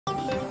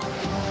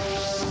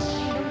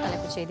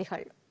தலைப்புச்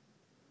செய்திகள்.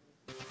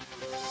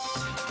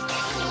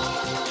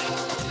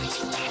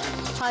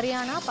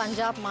 ஹரியானா,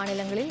 பஞ்சாப்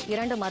மாநிலங்களில்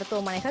 2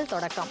 மருத்துவமனைகள்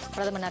தொடக்கம்.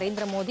 பிரதமர்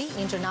நரேந்திர மோடி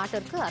இன்று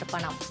நாட்டிற்கு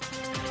அர்ப்பணம்.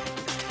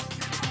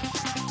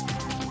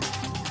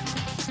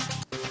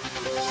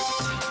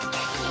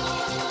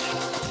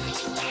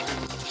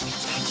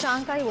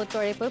 ஷாங்காய்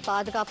ஒத்துழைப்பு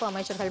பாதுகாப்பு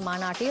அமைச்சர்கள்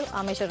மாநாட்டில்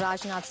அமைச்சர்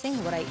ராஜ்நாத் சிங்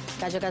உரை.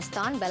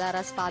 கஜகஸ்தான்,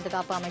 பெலாரஸ்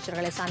பாதுகாப்பு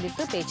அமைச்சர்களை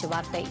சந்தித்து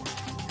பேச்சுவார்த்தை.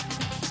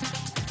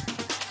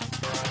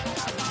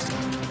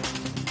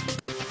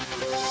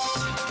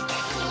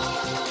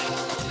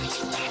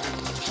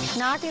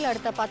 நாட்டில்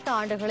அடுத்த 10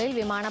 ஆண்டுகளில்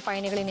விமான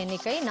பயணிகளின்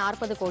எண்ணிக்கை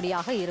 40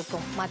 கோடியாக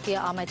இருக்கும். மத்திய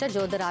அமைச்சர்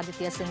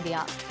ஜோதிராதித்ய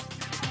சிந்தியா.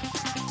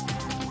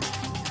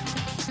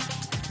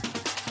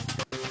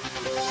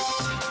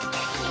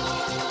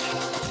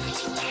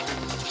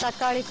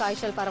 தக்காளி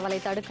காய்ச்சல் பரவலை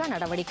தடுக்க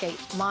நடவடிக்கை.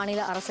 மாநில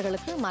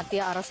அரசுகளுக்கு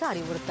மத்திய அரசு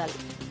அறிவுறுத்தல்.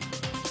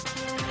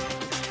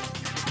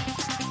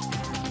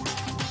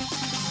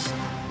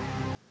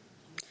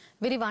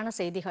 விரிவான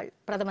செய்திகள்.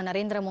 பிரதமர்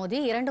நரேந்திர மோடி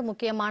 2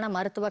 முக்கியமான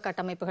மருத்துவ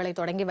கட்டமைப்புகளை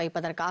தொடங்கி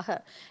வைப்பதற்காக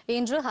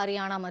இன்று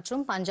ஹரியானா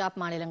மற்றும் பஞ்சாப்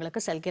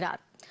மாநிலங்களுக்கு செல்கிறார்.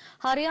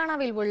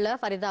 ஹரியானாவில் உள்ள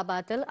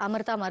ஃபரிதாபாத்தில்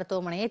அமிர்தா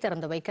மருத்துவமனையை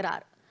திறந்து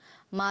வைக்கிறார்.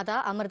 மாதா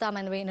அமிர்தா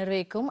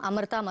நிர்வகிக்கும்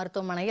அமிர்தா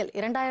மருத்துவமனையில்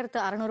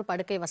 2600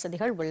 படுக்கை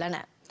வசதிகள் உள்ளன.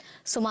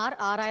 சுமார்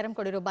 6000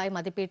 கோடி ரூபாய்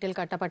மதிப்பீட்டில்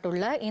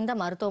கட்டப்பட்டுள்ள இந்த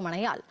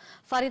மருத்துவமனையால்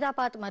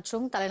ஃபரிதாபாத்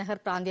மற்றும்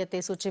தலைநகர்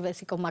பிராந்தியத்தை சுற்றி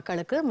வசிக்கும்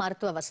மக்களுக்கு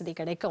மருத்துவ வசதி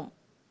கிடைக்கும்.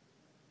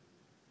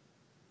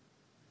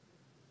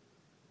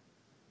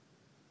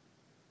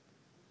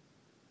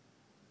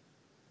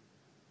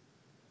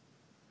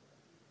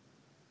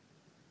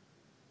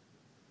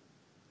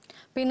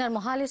 பின்னர்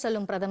மொஹாலி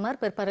செல்லும் பிரதமர்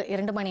பிற்பகல்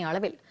 2 மணி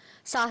அளவில்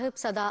சாஹிப்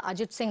சதா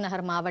அஜித் சிங்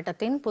நகர்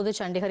மாவட்டத்தின் புது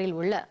சண்டிகரில்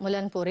உள்ள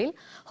முலன்பூரில்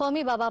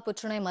ஹோமி பாபா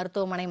புற்றுநோய்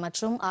மருத்துவமனை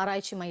மற்றும்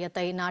ஆராய்ச்சி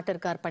மையத்தை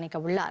நாட்டிற்கு அர்ப்பணிக்க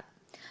உள்ளார்.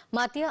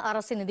 மத்திய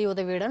அரசின்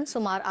நிதியுதவியுடன்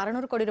சுமார்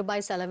 600 கோடி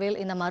ரூபாய் செலவில்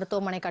இந்த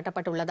மருத்துவமனை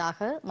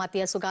கட்டப்பட்டுள்ளதாக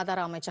மத்திய சுகாதார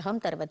அமைச்சகம்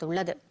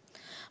தெரிவித்துள்ளது.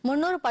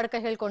 300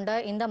 படுக்கைகள் கொண்ட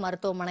இந்த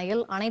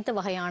மருத்துவமனையில் அனைத்து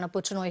வகையான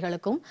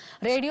புற்றுநோய்களுக்கும்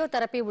ரேடியோ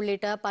தெரப்பி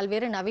உள்ளிட்ட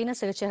பல்வேறு நவீன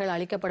சிகிச்சைகள்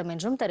அளிக்கப்படும்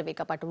என்றும்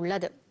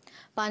தெரிவிக்கப்பட்டுள்ளது.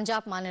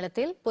 பஞ்சாப்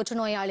மாநிலத்தில்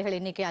புற்றுநோயாளிகள்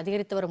எண்ணிக்கை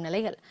அதிகரித்து வரும்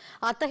நிலையில்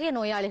அத்தகைய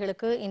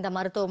நோயாளிகளுக்கு இந்த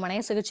மருத்துவமனை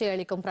சிகிச்சை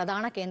அளிக்கும்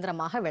பிரதான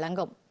கேந்திரமாக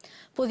விளங்கும்.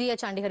 புதிய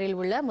சண்டிகரில்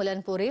உள்ள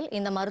முலன்பூரில்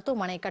இந்த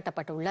மருத்துவமனை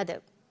கட்டப்பட்டுள்ளது.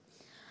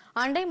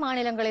 அண்டை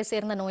மாநிலங்களைச்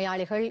சேர்ந்த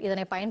நோயாளிகள்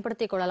இதனை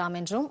பயன்படுத்திக் கொள்ளலாம்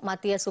என்றும்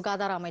மத்திய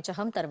சுகாதார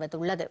அமைச்சகம்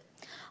தெரிவித்துள்ளது.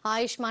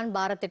 ஆயுஷ்மான்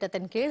பாரத்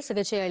திட்டத்தின் கீழ்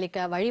சிகிச்சை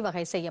அளிக்க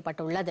வழிவகை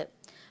செய்யப்பட்டுள்ளது.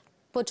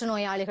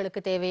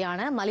 புற்றுநோயாளிகளுக்கு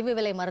தேவையான மலிவு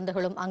விலை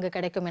மருந்துகளும் அங்கு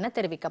கிடைக்கும் என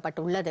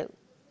தெரிவிக்கப்பட்டுள்ளது.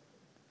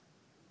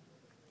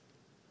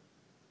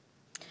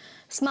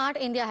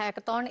 ஸ்மார்ட் இந்தியா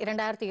ஹேக்கத்தான்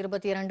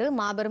 2022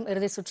 மாபெரும்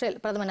இறுதிச் சுற்றில்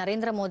பிரதமர்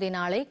நரேந்திர மோடி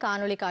நாளை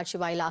காணொலி காட்சி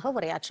வாயிலாக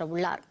உரையாற்ற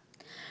உள்ளார்.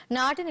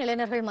 நாட்டின்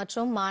இளைஞர்கள்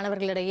மற்றும்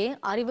மாணவர்களிடையே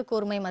அறிவு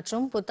கூர்மை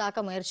மற்றும்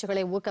புத்தாக்க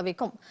முயற்சிகளை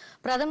ஊக்குவிக்கும்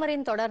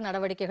பிரதமரின் தொடர்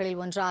நடவடிக்கைகளில்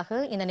ஒன்றாக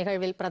இந்த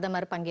நிகழ்வில்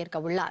பிரதமர் பங்கேற்க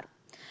உள்ளார்.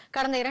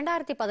 கடந்த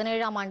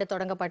 2017ஆம் ஆண்டு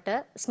தொடங்கப்பட்ட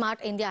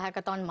ஸ்மார்ட் இந்தியா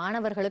ஹேக்கத்தான்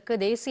மாணவர்களுக்கு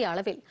தேசிய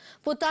அளவில்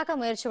புத்தாக்க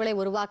முயற்சிகளை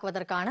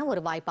உருவாக்குவதற்கான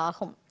ஒரு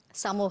வாய்ப்பாகும்.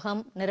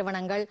 சமூகம்,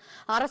 நிறுவனங்கள்,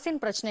 அரசின்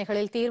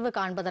பிரச்சினைகளில் தீர்வு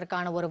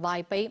காண்பதற்கான ஒரு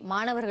வாய்ப்பை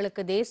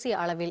மாணவர்களுக்கு தேசிய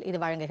அளவில் இது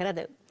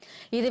வழங்குகிறது.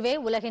 இதுவே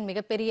உலகின்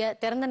மிகப்பெரிய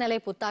திறந்தநிலை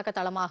புத்தாக்க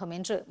தளமாகும்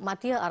என்று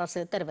மத்திய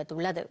அரசு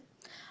தெரிவித்துள்ளது.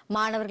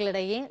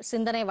 மாணவர்களிடையே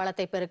சிந்தனை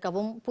வளத்தை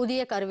பெருக்கவும்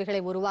புதிய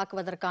கருவிகளை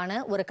உருவாக்குவதற்கான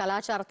ஒரு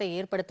கலாச்சாரத்தை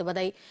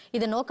ஏற்படுத்துவதை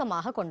இது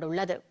நோக்கமாக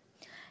கொண்டுள்ளது.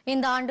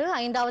 இந்த ஆண்டு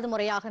 5வது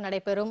முறையாக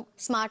நடைபெறும்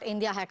ஸ்மார்ட்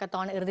இந்தியா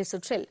ஹேக்கத்தான் இறுதிச்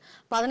சுற்றில்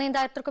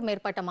 15,000க்கும்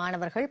மேற்பட்ட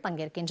மாணவர்கள்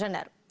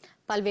பங்கேற்கின்றனர்.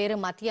 பல்வேறு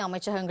மத்திய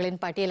அமைச்சகங்களின்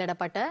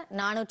பட்டியலிடப்பட்ட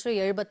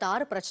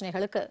 476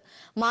 பிரச்சினைகளுக்கு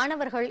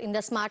மாணவர்கள் இந்த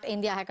ஸ்மார்ட்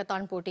இந்தியா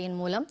ஹேக்கத்தான் போட்டியின்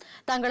மூலம்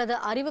தங்களது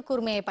அறிவு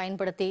கூர்மையை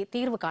பயன்படுத்தி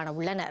தீர்வு காண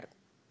உள்ளனர்.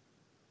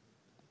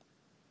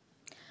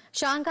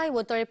 ஷாங்காய்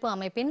ஒத்துழைப்பு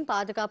அமைப்பின்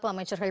பாதுகாப்பு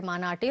அமைச்சர்கள்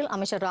மாநாட்டில்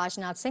அமைச்சர்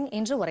ராஜ்நாத் சிங்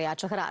இன்று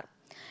உரையாற்றுகிறார்.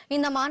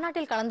 இந்த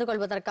மாநாட்டில் கலந்து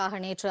கொள்வதற்காக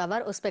நேற்று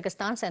அவர்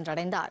உஸ்பெகிஸ்தான்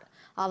சென்றடைந்தார்.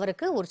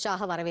 அவருக்கு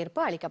உற்சாக வரவேற்பு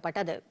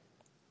அளிக்கப்பட்டது.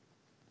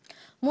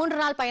 3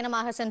 நாள்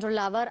பயணமாக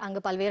சென்றுள்ள அவர் அங்கு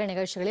பல்வேறு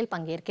நிகழ்ச்சிகளில்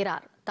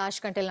பங்கேற்கிறார்.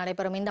 தாஷ்கண்டில்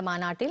நடைபெறும் இந்த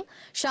மாநாட்டில்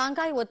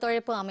ஷாங்காய்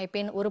ஒத்துழைப்பு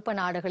அமைப்பின் உறுப்பு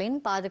நாடுகளின்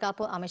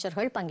பாதுகாப்பு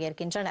அமைச்சர்கள்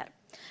பங்கேற்கின்றனர்.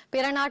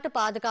 பிற நாட்டு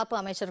பாதுகாப்பு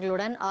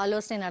அமைச்சர்களுடன்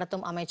ஆலோசனை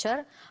நடத்தும்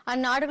அமைச்சர்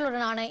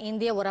அந்நாடுகளுடனான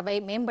இந்திய உறவை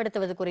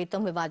மேம்படுத்துவது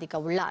குறித்தும்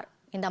விவாதிக்க உள்ளார்.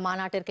 இந்த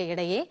மாநாட்டிற்கு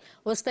இடையே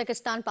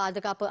உஸ்பெகிஸ்தான்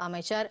பாதுகாப்பு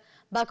அமைச்சர்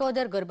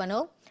பகோதர்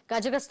குர்பனோவ்,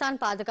 கஜகஸ்தான்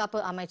பாதுகாப்பு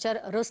அமைச்சர்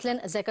ருஸ்லின்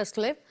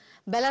ஜெகஸ்லிவ்,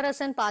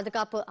 பெலாரஸின்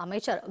பாதுகாப்பு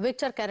அமைச்சர்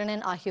விக்டர்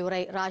கெரனின்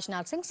ஆகியோரை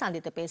ராஜ்நாத் சிங்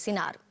சந்தித்து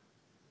பேசினார்.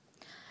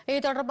 இது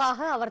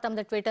தொடர்பாக அவர்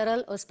தமது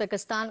ட்விட்டரில்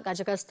உஸ்பெகிஸ்தான்,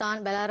 கஜகஸ்தான்,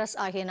 பெலாரஸ்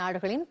ஆகிய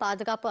நாடுகளின்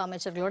பாதுகாப்பு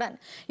அமைச்சர்களுடன்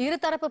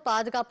இருதரப்பு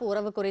பாதுகாப்பு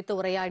உறவு குறித்து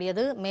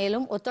உரையாடியது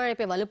மேலும்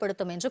ஒத்துழைப்பை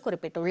வலுப்படுத்தும் என்று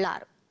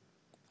குறிப்பிட்டுள்ளார்.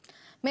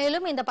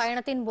 மேலும் இந்த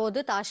பயணத்தின் போது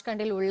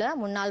தாஷ்கண்டில் உள்ள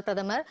முன்னாள்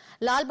பிரதமர்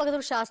லால்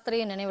பகதூர்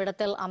சாஸ்திரியின்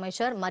நினைவிடத்தில்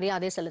அமைச்சர்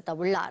மரியாதை செலுத்த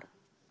உள்ளார்.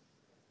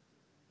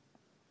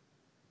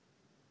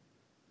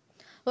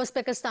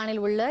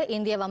 உஸ்பெகிஸ்தானில் உள்ள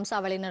இந்திய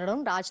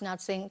வம்சாவளியினருடன்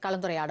ராஜ்நாத் சிங்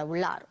கலந்துரையாட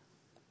உள்ளார்.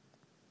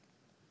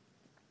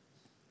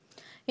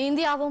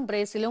 இந்தியாவும்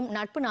பிரேசிலும்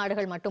நட்பு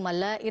நாடுகள்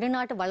மட்டுமல்ல,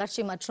 இருநாட்டு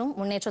வளர்ச்சி மற்றும்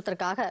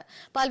முன்னேற்றத்திற்காக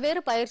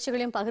பல்வேறு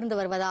பயிற்சிகளையும் பகிர்ந்து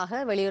வருவதாக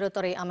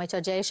வெளியுறவுத்துறை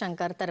அமைச்சர்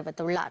ஜெய்சங்கர்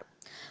தெரிவித்துள்ளார்.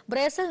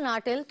 பிரேசில்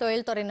நாட்டில்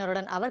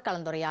தொழில்துறையினருடன் அவர்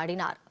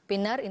கலந்துரையாடினார்.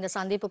 பின்னர் இந்த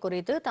சந்திப்பு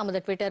குறித்து தமது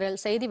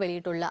ட்விட்டரில் செய்தி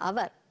வெளியிட்டுள்ள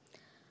அவர்,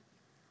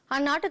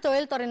 அந்நாட்டு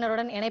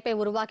தொழில்துறையினருடன் இணைப்பை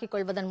உருவாக்கிக்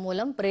கொள்வதன்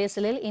மூலம்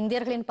பிரேசிலில்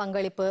இந்தியர்களின்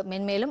பங்களிப்பு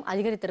மென்மேலும்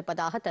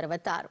அதிகரித்திருப்பதாக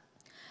தெரிவித்தார்.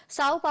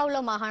 சாவ் பவுலோ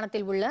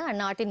மாகாணத்தில் உள்ள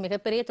அந்நாட்டின்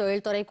மிகப்பெரிய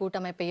தொழில்துறை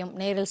கூட்டமைப்பையும்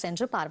நேரில்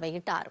சென்று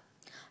பார்வையிட்டார்.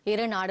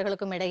 இரு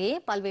நாடுகளுக்கும் இடையே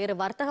பல்வேறு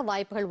வர்த்தக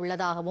வாய்ப்புகள்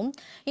உள்ளதாகவும்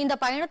இந்த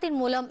பயணத்தின்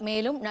மூலம்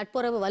மேலும்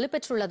நட்புறவு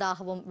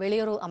வலுப்பெற்றுள்ளதாகவும்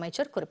வெளியுறவு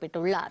அமைச்சர்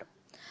குறிப்பிட்டுள்ளார்.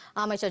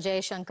 அமைச்சர்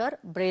ஜெய்சங்கர்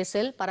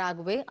பிரேசில்,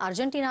 பராகுவே,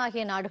 அர்ஜென்டினா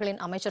ஆகிய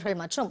நாடுகளின் அமைச்சர்கள்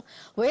மற்றும்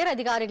உயர்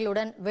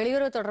அதிகாரிகளுடன்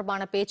வெளியுறவு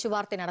தொடர்பான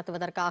பேச்சுவார்த்தை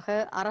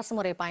நடத்துவதற்காக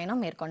அரசுமுறை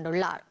பயணம்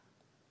மேற்கொண்டுள்ளார்.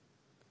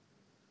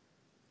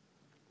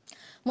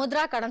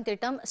 முத்ரா கடன்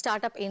திட்டம்,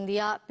 start up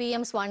India,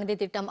 PM Svanidhi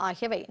திட்டம்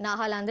ஆகியவை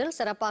நாகாலாந்தில்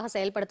சிறப்பாக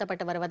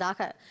செயல்படுத்தப்பட்டு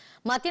வருவதாக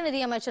மத்திய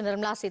நிதியமைச்சர்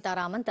நிர்மலா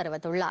சீதாராமன்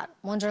தெரிவித்துள்ளார்.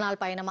 3 நாள்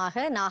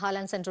பயணமாக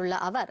நாகாலாந்து சென்றுள்ள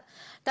அவர்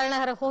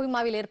தலைநகர்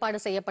கோஹிமாவில் ஏற்பாடு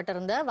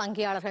செய்யப்பட்டிருந்த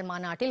வங்கியாளர்கள்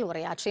மாநாட்டில்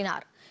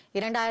உரையாற்றினார்.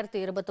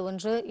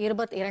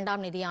 2021-22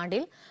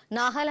 நிதியாண்டில்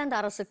நாகாலாந்து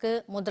அரசுக்கு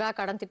முத்ரா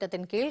கடன்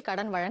திட்டத்தின் கீழ்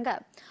கடன் வழங்க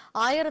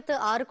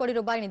 1006 கோடி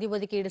ரூபாய் நிதி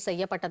ஒதுக்கீடு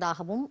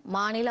செய்யப்பட்டதாகவும்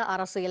மாநில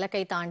அரசு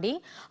இலக்கை தாண்டி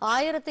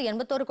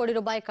 1081 கோடி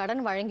ரூபாய்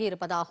கடன்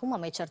வழங்கியிருப்பதாகவும்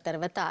அமைச்சர்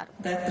தெரிவித்தார்.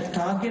 That the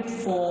target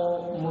for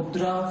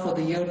Mudra for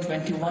the year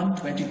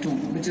 21-22,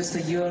 which is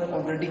the year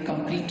already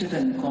completed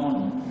and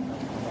gone,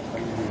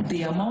 the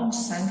amount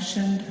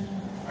sanctioned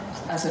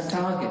as a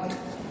target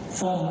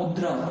for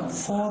Mudra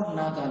for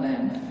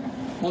Nagaland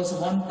was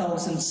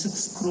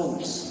 1,006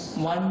 crores,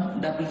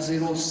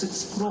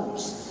 1,006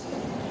 crores.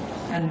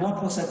 And what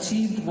was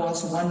achieved was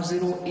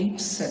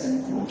 1,087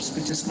 crores,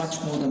 which is much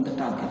more than the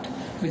target,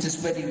 which is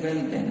very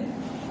well then.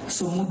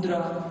 So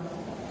Mudra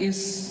is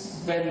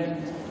well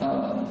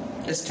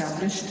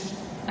established,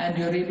 and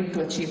you're able to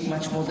achieve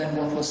much more than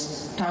what was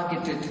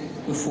targeted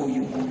before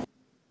you.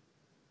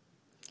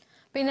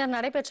 பின்னர்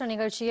நடைபெற்ற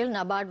நிகழ்ச்சியில்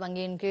நபார்டு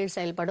வங்கியின் கீழ்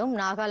செயல்படும்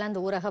நாகாலாந்து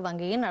ஊரக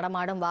வங்கியின்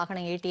நடமாடும் வாகன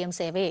ATM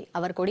சேவையை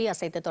அவர் கொடி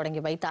அசைத்து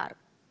தொடங்கி வைத்தார்.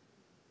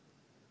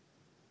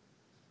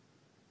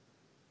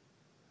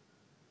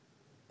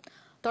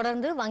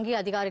 தொடர்ந்து வங்கி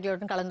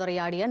அதிகாரிகளுடன்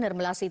கலந்துரையாடிய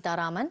நிர்மலா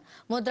சீதாராமன்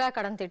முத்ரா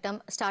கடன் திட்டம்,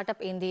 start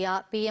up India,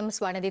 PM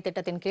Svanidhi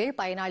திட்டத்தின் கீழ்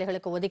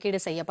பயனாளிகளுக்கு ஒதுக்கீடு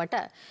செய்யப்பட்ட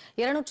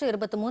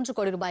 223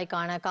 கோடி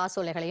ரூபாய்க்கான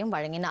காசோலைகளையும்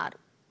வழங்கினார்.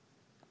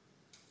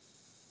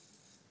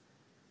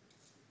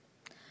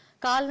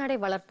 கால்நடை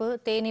வளர்ப்பு,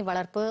 தேனீ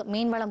வளர்ப்பு,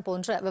 மீன்வளம்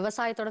போன்ற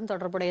விவசாயத்துடன்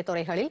தொடர்புடைய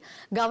துறைகளில்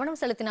கவனம்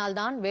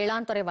செலுத்தினால்தான்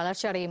வேளாண் துறை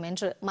வளர்ச்சி அடையும்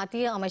என்று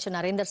மத்திய அமைச்சர்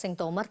நரேந்திர சிங்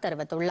தோமர்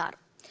தெரிவித்துள்ளார்.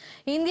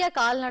 இந்திய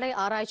கால்நடை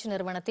ஆராய்ச்சி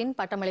நிறுவனத்தின்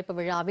பட்டமளிப்பு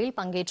விழாவில்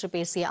பங்கேற்று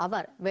பேசிய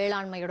அவர்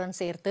வேளாண்மையுடன்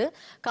சேர்த்து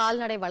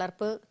கால்நடை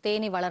வளர்ப்பு,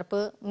 தேனீ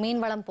வளர்ப்பு,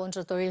 மீன்வளம்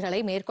போன்ற தொழில்களை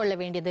மேற்கொள்ள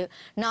வேண்டியது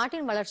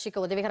நாட்டின்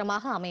வளர்ச்சிக்கு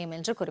உதவிகரமாக அமையும்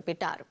என்று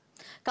குறிப்பிட்டார்.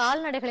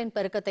 கால்நடைகளின்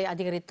பெருக்கத்தை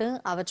அதிகரித்து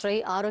அவற்றை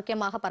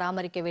ஆரோக்கியமாக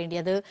பராமரிக்க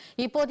வேண்டியது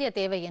இப்போதைய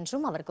தேவை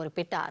என்றும் அவர்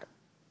குறிப்பிட்டார்.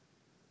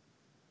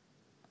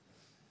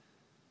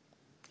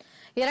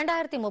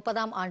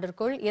 2030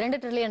 ஆண்டிற்குள் $2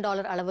 டிரில்லியன்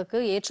அளவுக்கு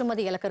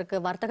ஏற்றுமதி இலக்கிற்கு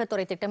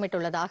வர்த்தகத்துறை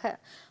திட்டமிட்டுள்ளதாக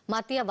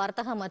மத்திய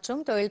வர்த்தக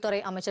மற்றும் தொழில்துறை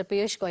அமைச்சர்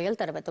பியூஷ் கோயல்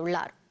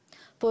தெரிவித்துள்ளார்.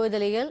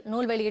 புதுதில்லியில்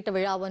நூல் வெளியீட்டு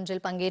விழா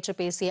ஒன்றில் பங்கேற்று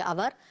பேசிய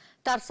அவர்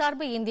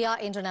தற்சார்பு இந்தியா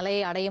என்ற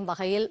நிலையை அடையும்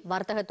வகையில்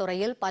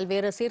வர்த்தகத்துறையில்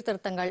பல்வேறு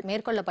சீர்திருத்தங்கள்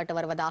மேற்கொள்ளப்பட்டு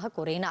வருவதாக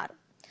கூறினார்.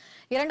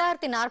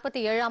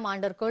 2047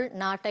 ஆண்டிற்குள்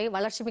நாட்டை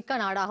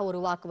வளர்ச்சிமிக்க நாடாக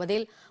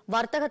உருவாக்குவதில்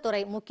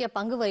வர்த்தகத்துறை முக்கிய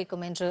பங்கு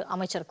வகிக்கும் என்று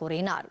அமைச்சர்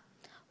கூறினார்.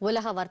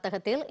 உலக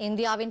வர்த்தகத்தில்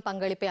இந்தியாவின்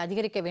பங்களிப்பை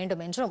அதிகரிக்க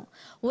வேண்டும் என்றும்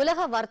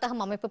உலக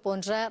வர்த்தகம் அமைப்பு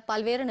போன்ற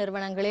பல்வேறு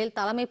நிறுவனங்களில்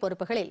தலைமை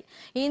பொறுப்புகளில்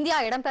இந்தியா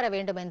இடம்பெற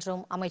வேண்டும்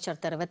என்றும்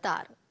அமைச்சர்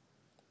தெரிவித்தார்.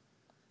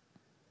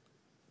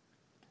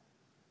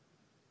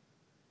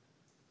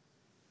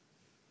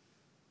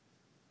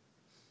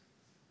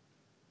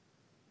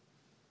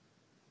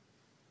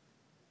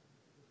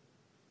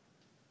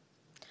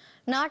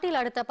 நாட்டில்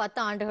அடுத்த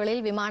 10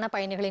 ஆண்டுகளில் விமான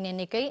பயணிகளின்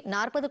எண்ணிக்கை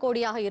 40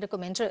 கோடியாக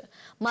இருக்கும் என்று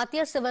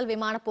மத்திய சிவில்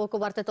விமான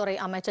போக்குவரத்து துறை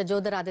அமைச்சர்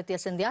ஜோதிராதித்ய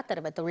சிந்தியா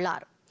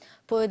தெரிவித்துள்ளார்.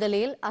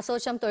 புதுதில்லியில்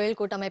அசோச்சம் தொழில்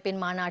கூட்டமைப்பின்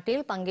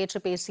மாநாட்டில் பங்கேற்று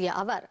பேசிய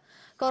அவர்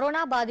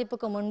கொரோனா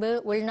பாதிப்புக்கு முன்பு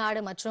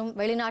உள்நாடு மற்றும்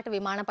வெளிநாட்டு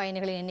விமான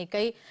பயணிகளின்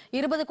எண்ணிக்கை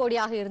 20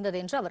 கோடியாக இருந்தது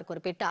என்று அவர்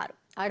குறிப்பிட்டார்.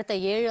 அடுத்த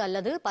 7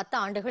 அல்லது 10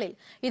 ஆண்டுகளில்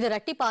இது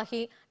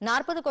இரட்டிப்பாகி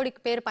 40 கோடி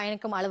பேர்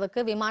பயணிக்கும்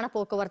அளவுக்கு விமான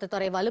போக்குவரத்து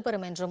துறை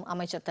வலுப்பெறும் என்றும்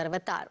அமைச்சர்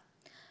தெரிவித்தார்.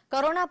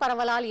 கொரோனா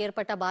பரவலால்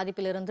ஏற்பட்ட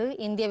பாதிப்பிலிருந்து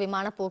இந்திய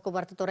விமான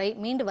போக்குவரத்து துறை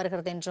மீண்டு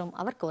வருகிறது என்றும்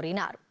அவர்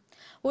கூறினார்.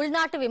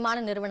 உள்நாட்டு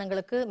விமான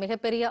நிறுவனங்களுக்கு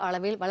மிகப்பெரிய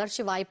அளவில்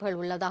வளர்ச்சி வாய்ப்புகள்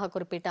உள்ளதாக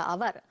குறிப்பிட்ட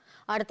அவர்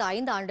அடுத்த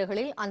 5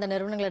 ஆண்டுகளில் அந்த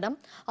நிறுவனங்களிடம்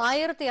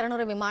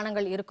 1200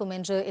 விமானங்கள் இருக்கும்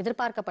என்று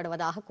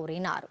எதிர்பார்க்கப்படுவதாக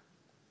கூறினார்.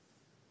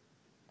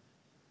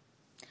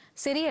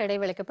 சிறிய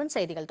இடைவெளிக்கு பின்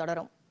செய்திகள்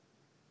தொடரும்.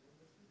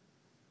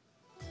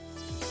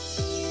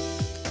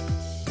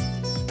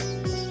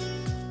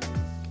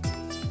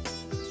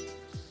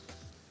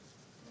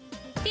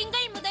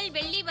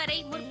 வெள்ளி வரை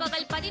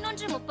முற்பகல்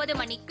 11:30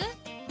 மணிக்கு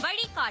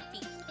வழிகாட்டி.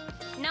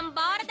 நம்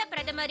பாரத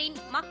பிரதமரின்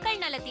மக்கள்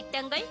நல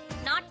திட்டங்கள்,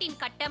 நாட்டின்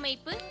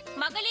கட்டமைப்பு,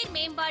 மகளிர்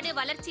மேம்பாடு,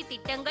 வளர்ச்சி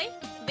திட்டங்கள்,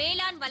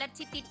 வேளாண்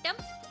வளர்ச்சி திட்டம்,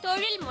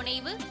 தொழில்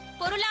முனைவு,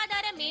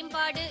 பொருளாதார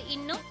மேம்பாடு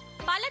இன்னும்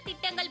பல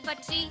திட்டங்கள்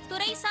பற்றி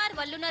துறைசார்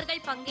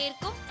வல்லுநர்கள்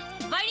பங்கேற்கும்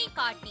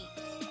வழிகாட்டி.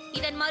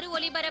 இதன் மறு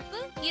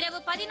ஒலிபரப்பு இரவு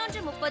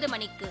 11:30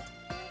 மணிக்கு.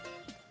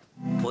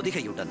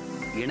 பொதிகையுடன்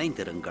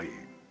இணைந்திருங்கள்.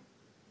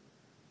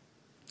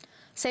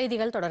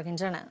 செய்திகள்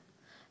தொடர்கின்றன.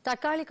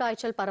 தக்காளி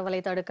காய்ச்சல் பரவலை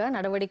தடுக்க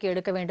நடவடிக்கை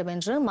எடுக்க வேண்டும்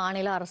என்று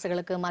மாநில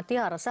அரசுகளுக்கு மத்திய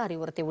அரசு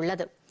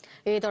அறிவுறுத்தியுள்ளது.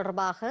 இது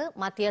தொடர்பாக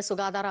மத்திய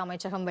சுகாதார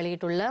அமைச்சகம்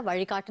வெளியிட்டுள்ள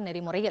வழிகாட்டு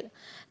நெறிமுறையில்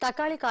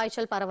தக்காளி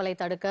காய்ச்சல் பரவலை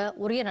தடுக்க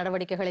உரிய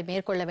நடவடிக்கைகளை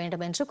மேற்கொள்ள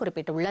வேண்டும் என்று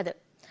குறிப்பிட்டுள்ளது.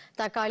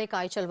 தக்காளி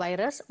காய்ச்சல்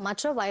வைரஸ்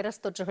மற்ற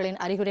வைரஸ் தொற்றுகளின்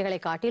அறிகுறிகளை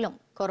காட்டிலும்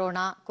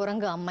கொரோனா,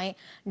 குரங்கு அம்மை,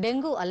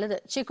 டெங்கு அல்லது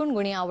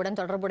சிக்குன்குனியாவுடன்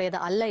தொடர்புடையது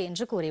அல்ல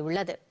என்று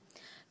கூறியுள்ளது.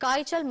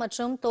 காய்ச்சல்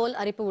மற்றும் தோல்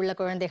அரிப்பு உள்ள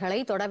குழந்தைகளை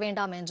தொட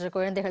வேண்டாம் என்று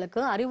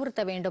குழந்தைகளுக்கு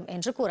அறிவுறுத்த வேண்டும்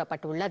என்று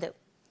கூறப்பட்டுள்ளது.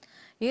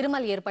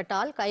 இருமல்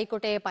ஏற்பட்டால்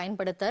கைக்குட்டையை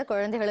பயன்படுத்த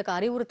குழந்தைகளுக்கு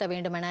அறிவுறுத்த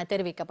வேண்டும் என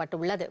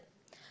தெரிவிக்கப்பட்டுள்ளது.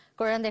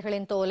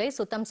 குழந்தைகளின் தோலை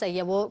சுத்தம்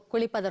செய்யவோ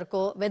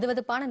குளிப்பதற்கோ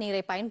வெதுவெதுப்பான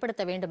நீரை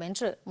பயன்படுத்த வேண்டும்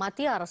என்று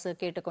மத்திய அரசு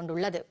கேட்டுக்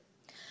கொண்டுள்ளது.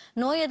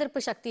 நோய் எதிர்ப்பு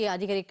சக்தியை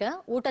அதிகரிக்க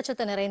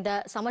ஊட்டச்சத்து நிறைந்த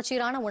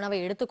சமச்சீரான உணவை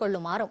எடுத்துக்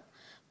கொள்ளுமாறும்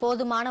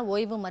போதுமான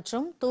ஓய்வு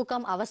மற்றும்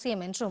தூக்கம்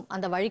அவசியம் என்றும்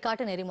அந்த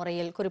வழிகாட்டு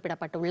நெறிமுறையில்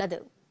குறிப்பிடப்பட்டுள்ளது.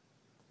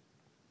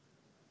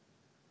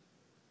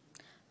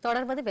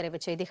 தொடர்வது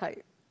விரைவுச் செய்திகள்.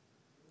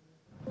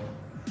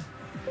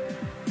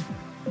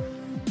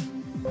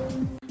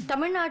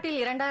 தமிழ்நாட்டில்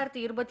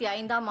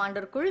 2025ஆம்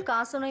ஆண்டிற்குள்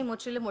காசநோய்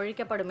முற்றிலும்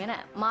ஒழிக்கப்படும் என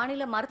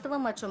மாநில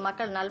மருத்துவம் மற்றும்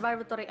மக்கள்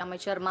நல்வாழ்வுத்துறை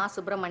அமைச்சர் மா.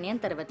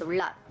 சுப்பிரமணியன்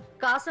தெரிவித்துள்ளார்.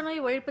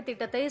 காசநோய் ஒழிப்பு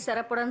திட்டத்தை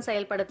சிறப்புடன்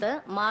செயல்படுத்த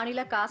மாநில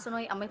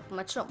காசநோய் அமைப்பு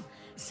மற்றும்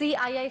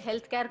CII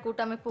ஹெல்த் கேர்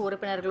கூட்டமைப்பு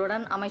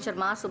உறுப்பினர்களுடன் அமைச்சர்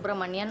மா.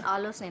 சுப்பிரமணியன்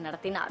ஆலோசனை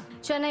நடத்தினார்.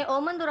 சென்னை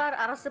ஓமந்தூரார்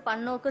அரசு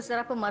பன்னோக்கு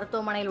சிறப்பு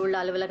மருத்துவமனையில் உள்ள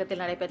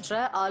அலுவலகத்தில் நடைபெற்ற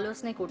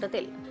ஆலோசனை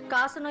கூட்டத்தில்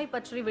காசநோய்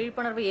பற்றி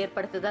விழிப்புணர்வு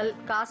ஏற்படுத்துதல்,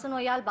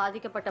 காசநோயால்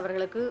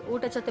பாதிக்கப்பட்டவர்களுக்கு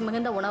ஊட்டச்சத்து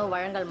மிகுந்த உணவு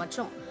வழங்கல்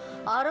மற்றும்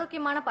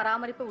ஆரோக்கியமான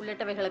பராமரிப்பு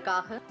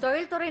உள்ளிட்டவைகளுக்காக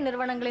தொழில்துறை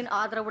நிறுவனங்களின்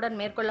ஆதரவுடன்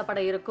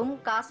மேற்கொள்ளப்பட இருக்கும்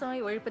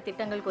காசநோய் ஒழிப்பு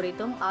திட்டங்கள்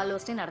குறித்தும்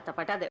ஆலோசனை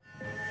நடத்தப்பட்டது.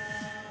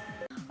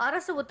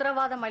 அரசு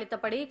உத்தரவாதம்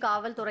அளித்தபடி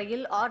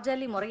காவல்துறையில்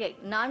ஆர்ஜெல்லி முறையை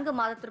 4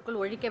 மாதத்திற்குள்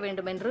ஒழிக்க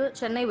வேண்டும் என்று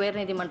சென்னை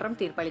உயர்நீதிமன்றம்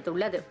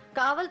தீர்ப்பளித்துள்ளது.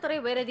 காவல்துறை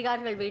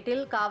உயரதிகாரிகள்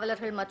வீட்டில்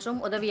காவலர்கள் மற்றும்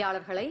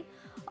உதவியாளர்களை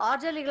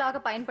ஆர்ஜெல்லிகளாக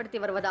பயன்படுத்தி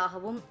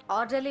வருவதாகவும்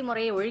ஆர்ஜெல்லி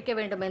முறையை ஒழிக்க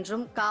வேண்டும்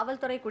என்றும்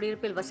காவல்துறை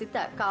குடியிருப்பில்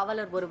வசித்த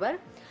காவலர் ஒருவர்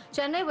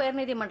சென்னை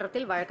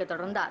உயர்நீதிமன்றத்தில் வழக்கு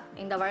தொடர்ந்தார்.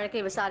 இந்த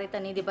வழக்கை விசாரித்த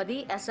நீதிபதி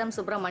SM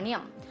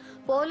சுப்பிரமணியம்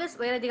போலீஸ்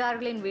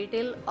உயரதிகாரிகளின்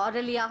வீட்டில்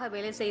ஆர்ஜெல்லியாக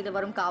வேலை செய்து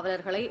வரும்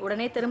காவலர்களை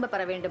உடனே திரும்ப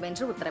பெற வேண்டும்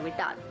என்று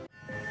உத்தரவிட்டார்.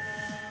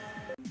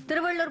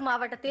 திருவள்ளூர்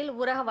மாவட்டத்தில்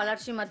ஊரக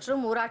வளர்ச்சி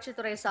மற்றும்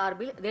ஊராட்சித்துறை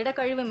சார்பில்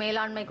திடக்கழிவு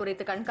மேலாண்மை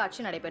குறித்து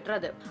கண்காட்சி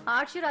நடைபெற்றது.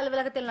 ஆட்சியர்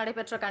அலுவலகத்தில்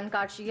நடைபெற்ற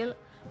கண்காட்சியில்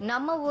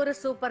நம்ம ஊரு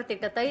சூப்பர்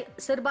திட்டத்தை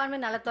சிறுபான்மை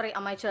நலத்துறை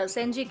அமைச்சர்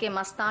செஞ்சி கே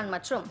மஸ்தான்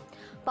மற்றும்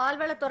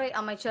பால்வளத்துறை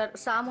அமைச்சர்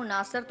சாமு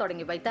நாசர்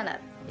தொடங்கி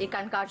வைத்தனர்.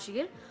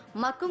 இக்கண்காட்சியில்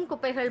மக்கும்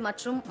குப்பைகள்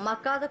மற்றும்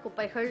மக்காத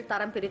குப்பைகள்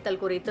தரம் பிரித்தல்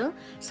குறித்து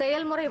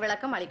செயல்முறை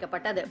விளக்கம்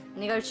அளிக்கப்பட்டது.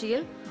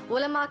 நிகழ்ச்சியில்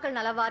உலமாக்கல்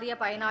நலவாரிய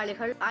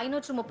பயனாளிகள்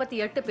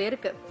 538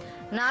 பேருக்கு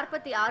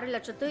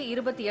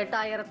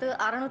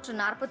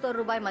 46,28,641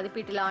 ரூபாய்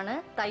மதிப்பீட்டிலான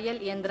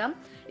தையல் இயந்திரம்,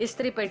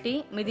 இஸ்திரி பெட்டி,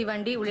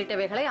 மிதிவண்டி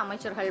உள்ளிட்டவைகளை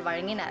அமைச்சர்கள்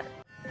வழங்கினர்.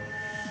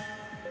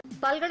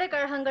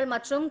 பல்கலைக்கழகங்கள்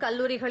மற்றும்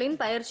கல்லூரிகளின்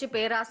பயிற்சி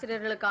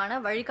பேராசிரியர்களுக்கான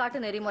வழிகாட்டு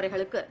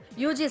நெறிமுறைகளுக்கு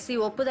UGC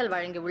ஒப்புதல்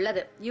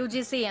வழங்கியுள்ளது.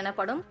 UGC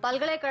எனப்படும்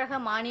பல்கலைக்கழக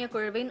மானிய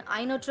குழுவின்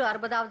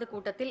 560வது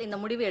கூட்டத்தில் இந்த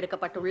முடிவு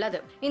எடுக்கப்பட்டுள்ளது.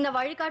 இந்த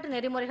வழிகாட்டு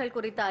நெறிமுறைகள்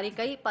குறித்த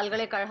அறிக்கை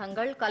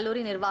பல்கலைக்கழகங்கள்,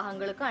 கல்லூரி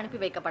நிர்வாகங்களுக்கு அனுப்பி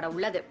வைக்கப்பட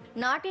உள்ளது.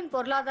 நாட்டின்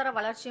பொருளாதார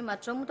வளர்ச்சி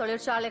மற்றும்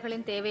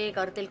தொழிற்சாலைகளின் தேவையை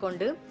கருத்தில்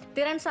கொண்டு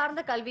திறன்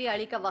சார்ந்த கல்வியை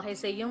அளிக்க வகை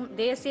செய்யும்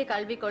தேசிய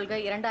கல்விக் கொள்கை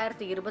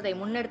 2020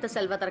 முன்னெடுத்து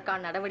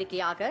செல்வதற்கான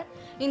நடவடிக்கையாக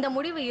இந்த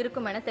முடிவு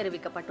இருக்கும் என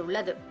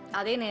தெரிவிக்கப்பட்டுள்ளது.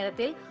 அதே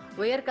நேரத்தில்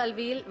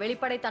உயர்கல்வியில்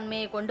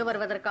வெளிப்படைத்தன்மையை கொண்டு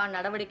வருவதற்கான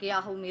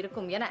நடவடிக்கையாகவும்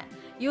இருக்கும் என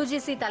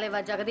UGC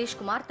தலைவர்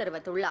ஜெகதீஷ்குமார்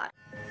தெரிவித்துள்ளார்.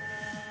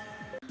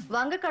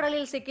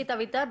 வங்கக்கடலில் சிக்கி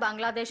தவித்த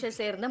பங்களாதேஷை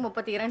சேர்ந்த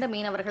 32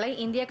 மீனவர்களை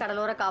இந்திய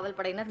கடலோர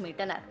காவல்படையினர்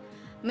மீட்டனர்.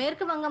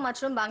 மேற்கு வங்கம்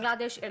மற்றும்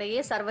பங்களாதேஷ் இடையே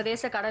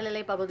சர்வதேச கடல்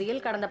எல்லை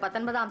பகுதியில் கடந்த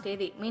 19ஆம்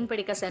தேதி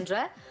மீன்பிடிக்க சென்ற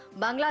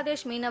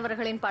பங்களாதேஷ்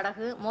மீனவர்களின்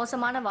படகு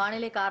மோசமான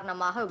வானிலை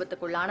காரணமாக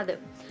விபத்துக்குள்ளானது.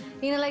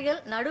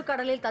 இந்நிலையில்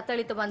நடுக்கடலில்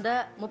தத்தளித்து வந்த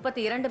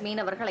 32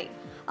 மீனவர்களை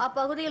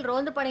அப்பகுதியில்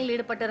ரோந்து பணியில்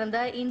ஈடுபட்டிருந்த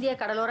இந்திய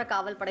கடலோர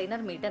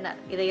காவல்படையினர் மீட்டனர்.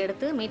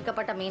 இதையடுத்து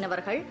மீட்கப்பட்ட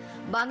மீனவர்கள்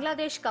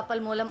பங்களாதேஷ்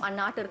கப்பல் மூலம்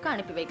அந்நாட்டிற்கு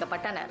அனுப்பி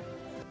வைக்கப்பட்டனர்.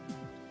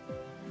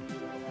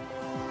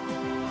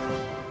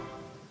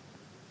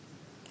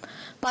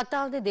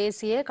 பத்தாவது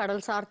தேசிய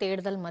கடல்சார்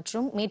தேடுதல்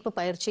மற்றும் மீட்பு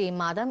பயிற்சி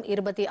இம்மாதம்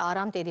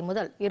 26ஆம் தேதி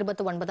முதல்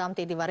 29ஆம்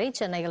தேதி வரை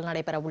சென்னையில்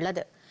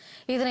நடைபெறவுள்ளது.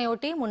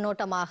 இதனையொட்டி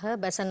முன்னோட்டமாக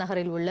பெசன்ட்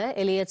நகரில் உள்ள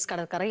எலியட்ஸ்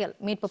கடற்கரையில்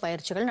மீட்பு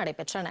பயிற்சிகள்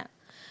நடைபெற்றன.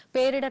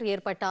 பேரிடர்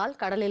ஏற்பட்டால்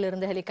கடலில்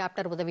இருந்து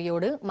ஹெலிகாப்டர்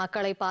உதவியோடு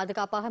மக்களை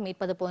பாதுகாப்பாக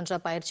மீட்பது போன்ற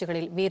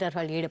பயிற்சிகளில்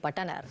வீரர்கள்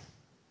ஈடுபட்டனர்.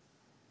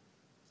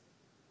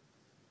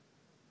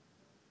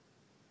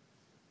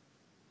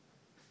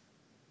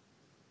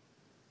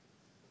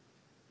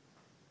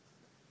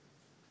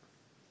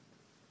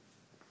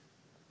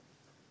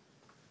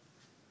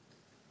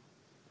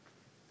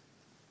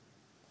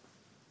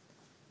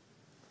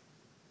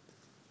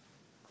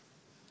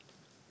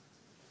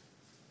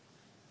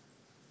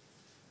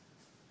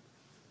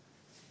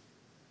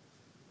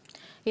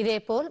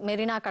 இதேபோல்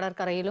மெரினா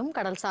கடற்கரையிலும்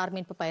கடல்சார்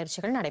மீட்பு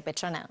பயிற்சிகள்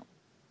நடைபெற்றன.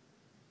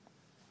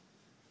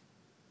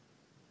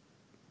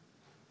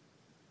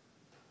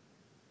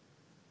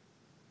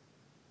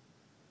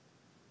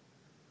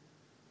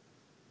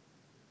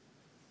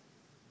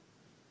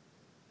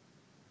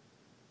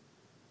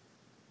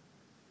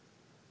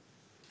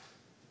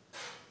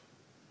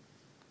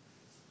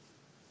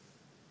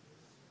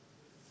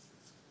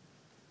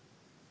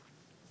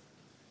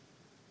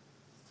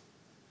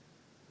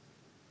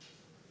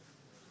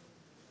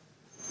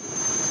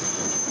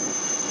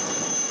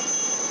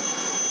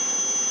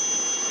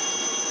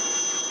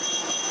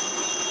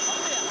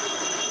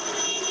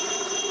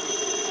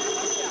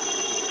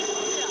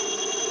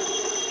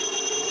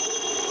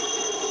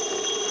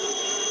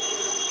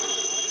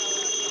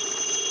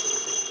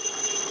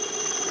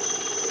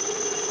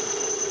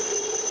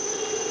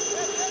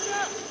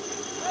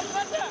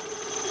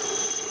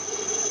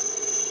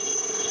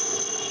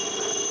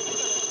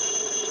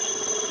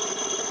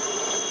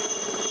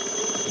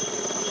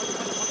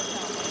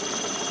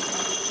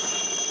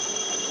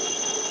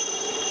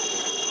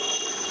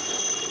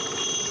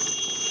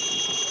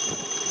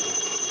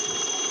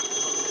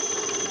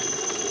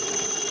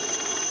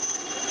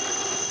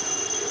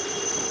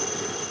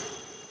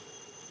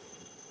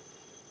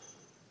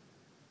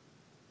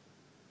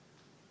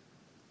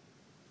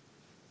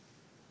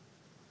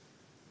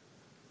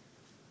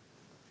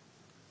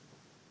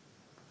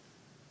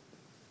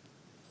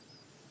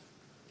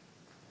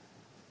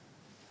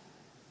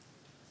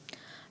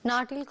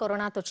 நாட்டில்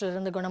கொரோனா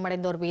தொற்றிலிருந்து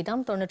குணமடைந்தோர்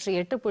வீதம்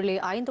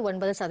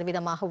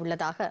 98.59%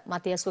 உள்ளதாக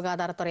மத்திய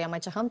சுகாதாரத்துறை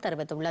அமைச்சகம்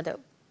தெரிவித்துள்ளது.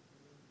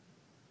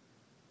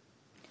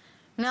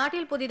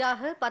 நாட்டில்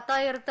புதிதாக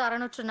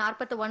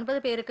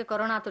 10,649 பேருக்கு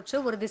கொரோனா தொற்று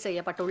உறுதி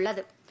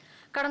செய்யப்பட்டுள்ளது.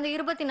 கடந்த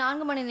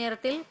 24 மணி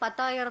நேரத்தில்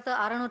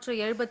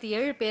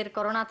 10,677 பேர்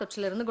கொரோனா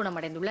தொற்றிலிருந்து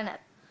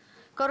குணமடைந்துள்ளனர்.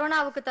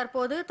 கொரோனாவுக்கு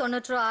தற்போது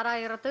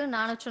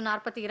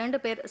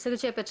 96,442 பேர்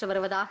சிகிச்சை பெற்று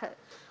வருவதாக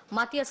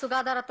மத்திய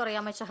சுகாதாரத்துறை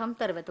அமைச்சகம்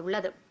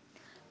தெரிவித்துள்ளது.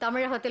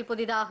 தமிழகத்தில்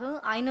புதிதாக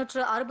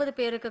 560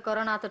 பேருக்கு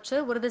கொரோனா தொற்று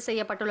உறுதி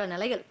செய்யப்பட்டுள்ள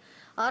நிலையில்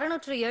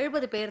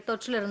 670 பேர்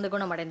தொற்றிலிருந்து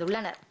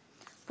குணமடைந்துள்ளனர்.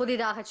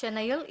 புதிதாக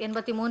சென்னையில்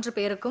 83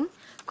 பேருக்கும்,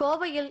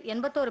 கோவையில்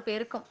 81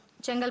 பேருக்கும்,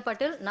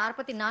 செங்கல்பட்டில்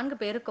 44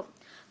 பேருக்கும்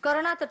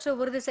கொரோனா தொற்று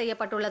உறுதி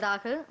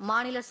செய்யப்பட்டுள்ளதாக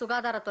மாநில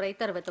சுகாதாரத்துறை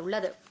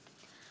தெரிவித்துள்ளது.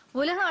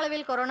 உலக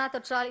அளவில் கொரோனா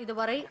தொற்றால்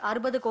இதுவரை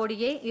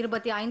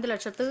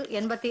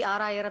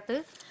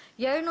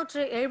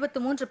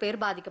 60,25,86,773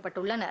 பேர்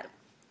பாதிக்கப்பட்டுள்ளனர்.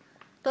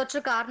 தொற்று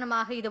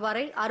காரணமாக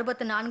இதுவரை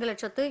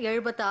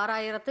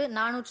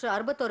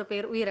 64,76,461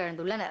 பேர்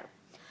உயிரிழந்துள்ளனர்.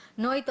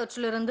 நோய்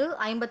தொற்றிலிருந்து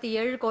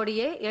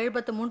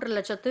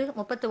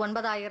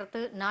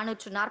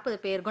 57,73,39,440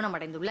 பேர்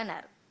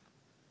குணமடைந்துள்ளனர்.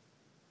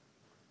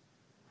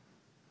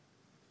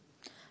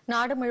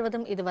 நாடு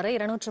முழுவதும் இதுவரை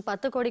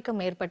 210 கோடிக்கும்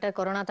மேற்பட்ட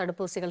கொரோனா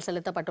தடுப்பூசிகள்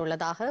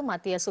செலுத்தப்பட்டுள்ளதாக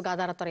மத்திய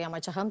சுகாதாரத்துறை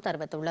அமைச்சகம்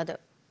தெரிவித்துள்ளது.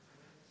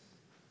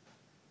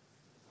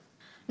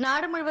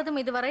 நாடு முழுவதும்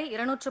இதுவரை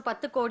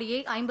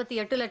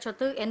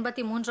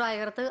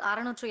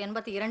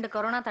 210,58,83,682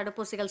 கொரோனா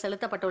தடுப்பூசிகள்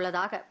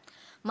செலுத்தப்பட்டுள்ளதாக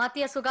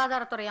மத்திய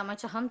சுகாதாரத்துறை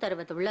அமைச்சகம்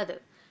தெரிவித்துள்ளது.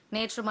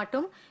 நேற்று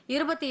மட்டும்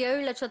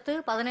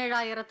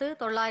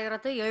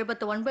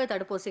 27,17,979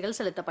 தடுப்பூசிகள்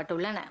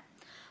செலுத்தப்பட்டுள்ளன.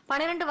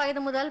 12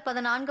 வயது முதல்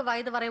 14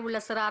 வயது வரை உள்ள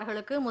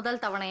சிறார்களுக்கு முதல்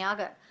தவணையாக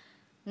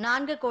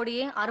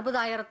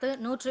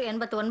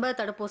 4,60,189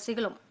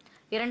 தடுப்பூசிகளும்,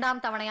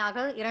 இரண்டாம் தவணையாக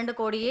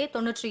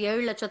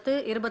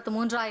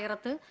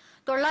 2,93,23,967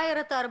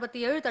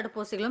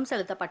 தடுப்பூசிகளும்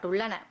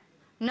செலுத்தப்பட்டுள்ளன.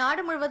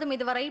 நாடு முழுவதும்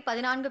இதுவரை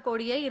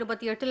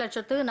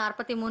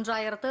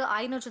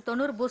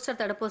 14,28,43,590 பூஸ்டர்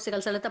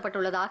தடுப்பூசிகள்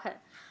செலுத்தப்பட்டுள்ளதாக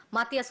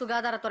மத்திய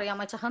சுகாதாரத்துறை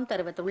அமைச்சகம்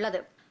தெரிவித்துள்ளது.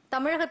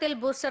 தமிழகத்தில்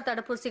பூஸ்டர்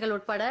தடுப்பூசிகள்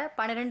உட்பட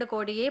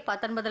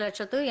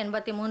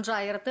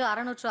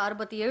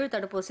 12,19,83,667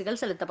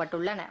 தடுப்பூசிகள்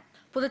செலுத்தப்பட்டுள்ளன.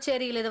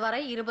 புதுச்சேரியில்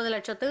இதுவரை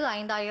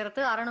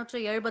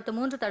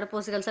 20,05,673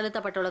 தடுப்பூசிகள்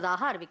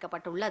செலுத்தப்பட்டுள்ளதாக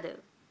அறிவிக்கப்பட்டுள்ளது.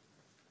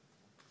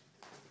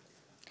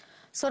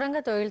 சுரங்க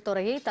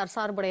தொழில்துறையை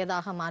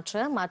தற்சார்புடையதாக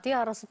மாற்ற மத்திய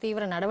அரசு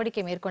தீவிர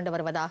நடவடிக்கை மேற்கொண்டு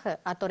வருவதாக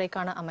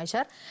அத்துறைக்கான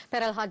அமைச்சர்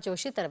பிரல்ஹாத்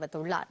ஜோஷி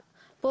தெரிவித்துள்ளார்.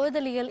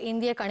 புதுதில்லியில்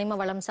இந்திய கனிம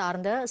வளம்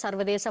சார்ந்த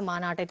சர்வதேச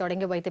மாநாட்டை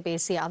தொடங்கி வைத்து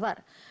பேசிய அவர்,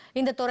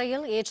 இந்த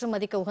துறையில்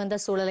ஏற்றுமதிக்கு உகந்த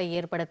சூழலை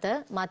ஏற்படுத்த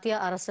மத்திய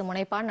அரசு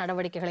முனைப்பான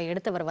நடவடிக்கைகளை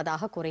எடுத்து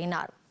வருவதாக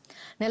கூறினார்.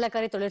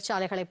 நிலக்கரி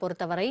தொழிற்சாலைகளை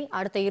பொறுத்தவரை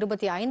அடுத்த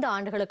 25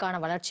 ஆண்டுகளுக்கான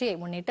வளர்ச்சியை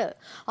முன்னிட்டு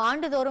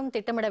ஆண்டுதோறும்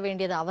திட்டமிட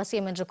வேண்டியது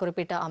அவசியம் என்று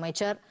குறிப்பிட்ட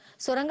அமைச்சர்,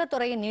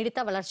 சுரங்கத்துறையின் நீடித்த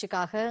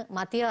வளர்ச்சிக்காக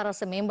மத்திய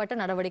அரசு மேம்பட்ட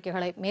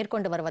நடவடிக்கைகளை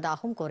மேற்கொண்டு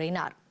வருவதாகவும்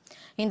கூறினார்.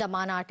 இந்த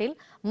மாநாட்டில்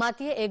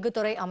மத்திய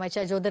எஃகுத்துறை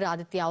அமைச்சர்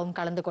ஜோதிராதித்யாவும்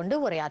கலந்து கொண்டு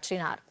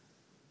உரையாற்றினார்.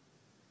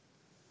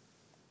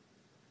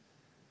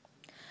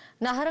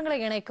 நகரங்களை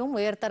இணைக்கும்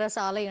உயர்தர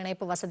சாலை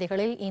இணைப்பு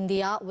வசதிகளில்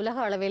இந்தியா உலக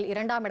அளவில்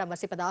 2ஆம் இடம்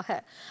வசிப்பதாக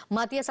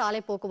மத்திய சாலை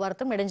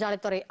போக்குவரத்து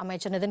நெடுஞ்சாலைத்துறை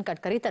அமைச்சர் நிதின்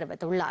கட்கரி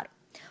தெரிவித்துள்ளார்.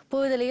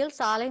 புதுதில்லியில்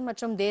சாலை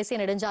மற்றும் தேசிய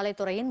நெடுஞ்சாலை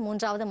துறையின்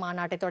 3வது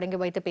மாநாட்டை தொடங்கி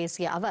வைத்து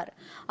பேசிய அவர்,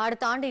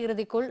 அடுத்த ஆண்டு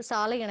இறுதிக்குள்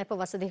சாலை இணைப்பு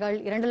வசதிகள்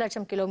 2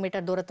 லட்சம்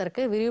கிலோமீட்டர்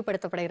தூரத்திற்கு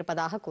விரிவுபடுத்தப்பட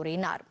இருப்பதாக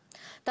கூறினார்.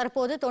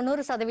 தற்போது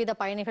 90%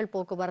 பயணிகள்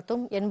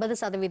போக்குவரத்தும்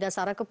 80%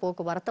 சரக்கு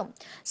போக்குவரத்தும்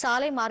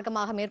சாலை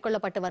மார்க்கமாக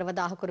மேற்கொள்ளப்பட்டு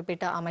வருவதாக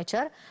குறிப்பிட்ட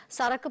அமைச்சர்,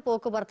 சரக்கு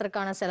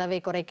போக்குவரத்திற்கான செலவை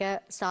குறைக்க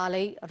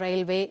சாலை,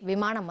 ரயில்வே,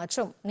 விமானம்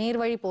மற்றும்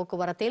நீர்வழி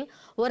போக்குவரத்தில்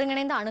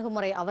ஒருங்கிணைந்த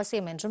அணுகுமுறை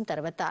அவசியம் என்றும்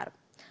தெரிவித்தார்.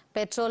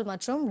 பெட்ரோல்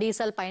மற்றும்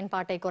டீசல்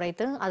பயன்பாட்டை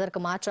குறைத்து அதற்கு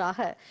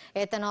மாற்றாக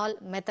எத்தனால்,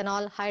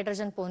 மெத்தனால்,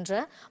 ஹைட்ரஜன் போன்ற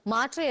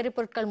மாற்று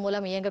எரிபொருட்கள்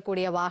மூலம்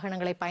இயங்கக்கூடிய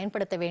வாகனங்களை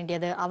பயன்படுத்த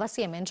வேண்டியது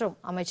அவசியம் என்றும்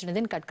அமைச்சர்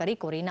நிதின் கட்கரி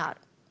கூறினார்.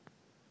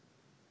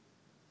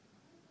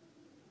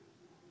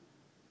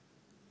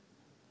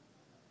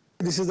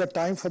 This is the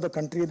time for the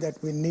country that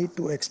we need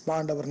to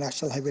expand our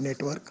national highway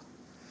network,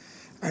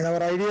 and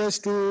our idea is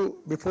to,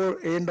 before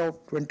end of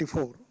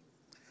 24,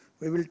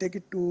 we will take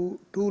it to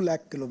 2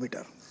 lakh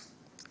kilometer.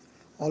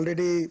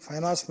 Already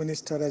finance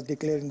minister has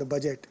declared in the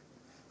budget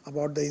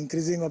about the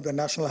increasing of the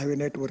national highway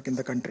network in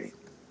the country.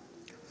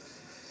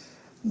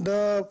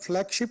 The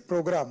flagship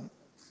program,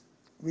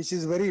 which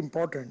is very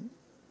important,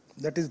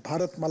 that is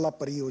Bharatmala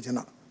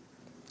Pariyojana.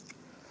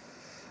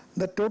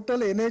 The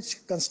total NH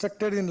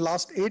constructed in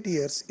last 8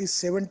 years is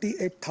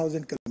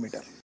 78,000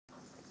 kilometers.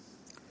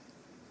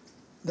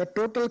 The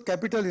total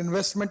capital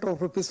investment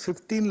of rupees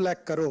 15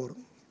 lakh crore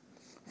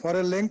for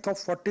a length of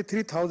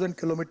 43,000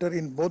 kilometers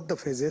in both the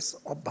phases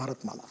of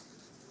Bharatmala.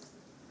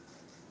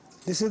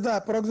 This is the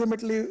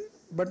approximately,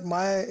 but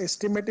my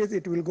estimate is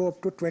it will go up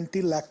to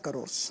 20 lakh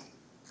crores.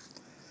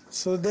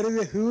 So there is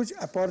a huge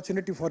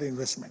opportunity for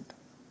investment.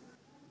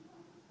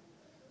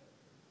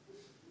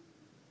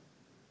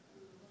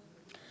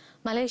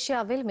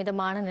 மலேசியாவில்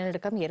மிதமான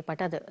நிலநடுக்கம்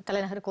ஏற்பட்டது.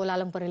 தலைநகர்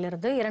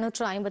கோலாலம்பூரிலிருந்து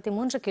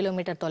 253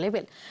 kilometre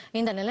தொலைவில்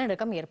இந்த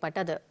நிலநடுக்கம்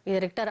ஏற்பட்டது. இது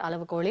ரிக்டர்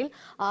அளவுகோலில்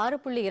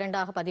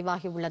 6.2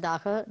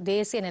 பதிவாகியுள்ளதாக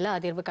தேசிய நில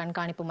அதிர்வு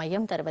கண்காணிப்பு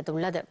மையம்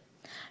தெரிவித்துள்ளது.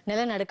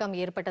 நிலநடுக்கம்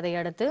ஏற்பட்டதை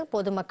அடுத்து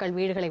பொதுமக்கள்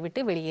வீடுகளை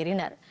விட்டு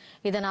வெளியேறினர்.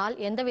 இதனால்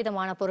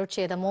எந்தவிதமான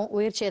பொருட்சேதமோ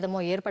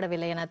உயிர்ச்சேதமோ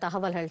ஏற்படவில்லை என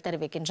தகவல்கள்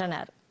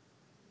தெரிவிக்கின்றன.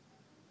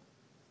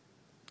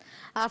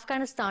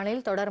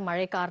 ஆப்கானிஸ்தானில் தொடர்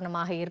மழை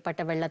காரணமாக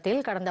ஏற்பட்ட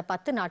வெள்ளத்தில் கடந்த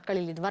 10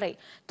 நாட்களில் இதுவரை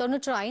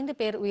 95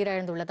 பேர்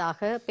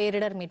உயிரிழந்துள்ளதாக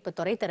பேரிடர்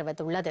மீட்புத்துறை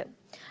தெரிவித்துள்ளது.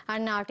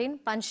 அந்நாட்டின்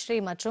பஞ்ச்ஸ்ரீ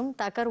மற்றும்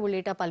தக்கர்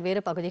உள்ளிட்ட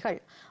பல்வேறு பகுதிகள்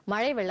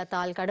மழை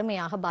வெள்ளத்தால்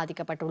கடுமையாக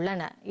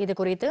பாதிக்கப்பட்டுள்ளன.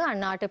 இதுகுறித்து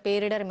அந்நாட்டு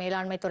பேரிடர்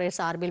மேலாண்மை துறை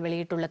சார்பில்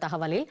வெளியிட்டுள்ள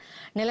தகவலில்,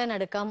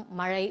 நிலநடுக்கம்,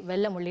 மழை,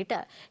 வெள்ளம்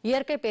உள்ளிட்ட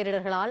இயற்கை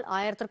பேரிடர்களால்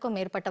 1000க்கும்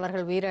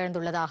மேற்பட்டவர்கள்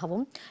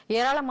உயிரிழந்துள்ளதாகவும்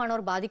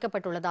ஏராளமானோர்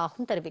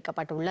பாதிக்கப்பட்டுள்ளதாகவும்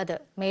தெரிவிக்கப்பட்டுள்ளது.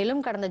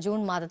 மேலும் கடந்த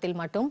ஜூன் மாதத்தில்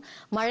மட்டும்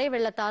மழை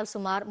வெள்ளத்தால்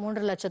சுமார்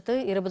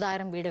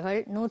 3,20,000 வீடுகள்,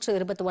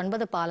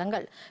 129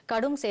 பாலங்கள்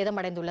கடும்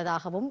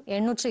சேதமடைந்துள்ளதாகவும்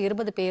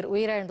 820 பேர்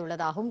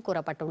உயிரிழந்துள்ளதாகவும்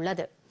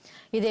கூறப்பட்டுள்ளது.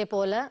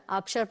 இதேபோல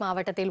அப்ஷர்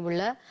மாவட்டத்தில்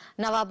உள்ள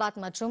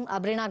நவாபாத் மற்றும்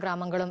அப்ரினா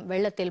கிராமங்களும்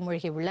வெள்ளத்தில்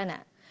மூழ்கியுள்ளன.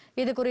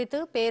 இதுகுறித்து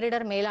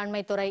பேரிடர் மேலாண்மை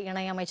துறை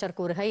இணையமைச்சர்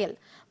கூறுகையில்,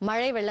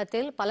 மழை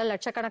வெள்ளத்தில் பல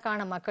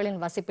லட்சக்கணக்கான மக்களின்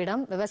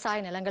வசிப்பிடம்,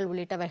 விவசாய நிலங்கள்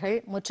உள்ளிட்டவைகள்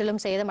முற்றிலும்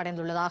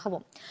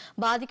சேதமடைந்துள்ளதாகவும்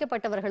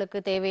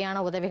பாதிக்கப்பட்டவர்களுக்கு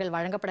தேவையான உதவிகள்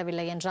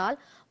வழங்கப்படவில்லை என்றால்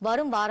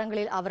வரும்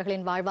வாரங்களில்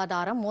அவர்களின்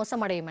வாழ்வாதாரம்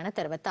மோசமடையும் என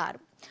தெரிவித்தார்.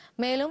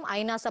 மேலும்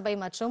ஐநா சபை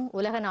மற்றும்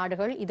உலக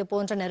நாடுகள்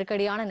இதுபோன்ற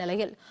நெருக்கடியான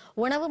நிலையில்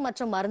உணவு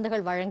மற்றும்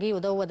மருந்துகள் வழங்கி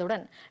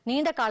உதவுவதுடன்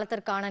நீண்ட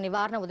காலத்திற்கான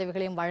நிவாரண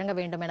உதவிகளையும் வழங்க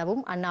வேண்டும்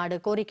எனவும் அந்நாடு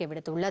கோரிக்கை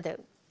விடுத்துள்ளது.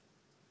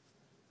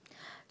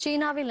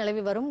 சீனாவில்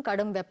நிலவி வரும்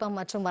கடும் வெப்பம்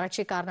மற்றும்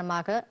வறட்சி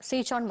காரணமாக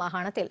சீச்சான்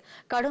மாகாணத்தில்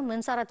கடும்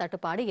மின்சார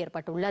தட்டுப்பாடு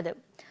ஏற்பட்டுள்ளது.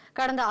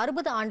 கடந்த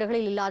 60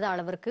 ஆண்டுகளில் இல்லாத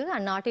அளவிற்கு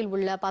அந்நாட்டில்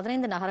உள்ள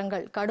 15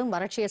 நகரங்கள் கடும்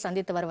வறட்சியை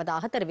சந்தித்து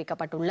வருவதாக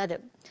தெரிவிக்கப்பட்டுள்ளது.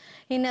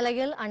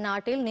 இந்நிலையில்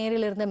அந்நாட்டில்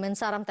நீரிலிருந்து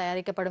மின்சாரம்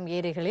தயாரிக்கப்படும்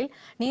ஏரிகளில்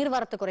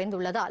நீர்வரத்து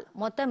குறைந்துள்ளதால்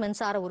மொத்த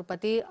மின்சார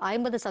உற்பத்தி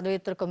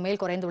 50%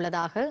 மேல்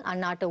குறைந்துள்ளதாக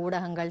அந்நாட்டு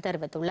ஊடகங்கள்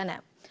தெரிவித்துள்ளன.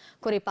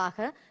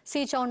 குறிப்பாக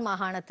சீச்சவுன்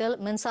மாகாணத்தில்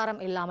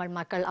மின்சாரம் இல்லாமல்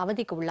மக்கள்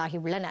அவதிக்கு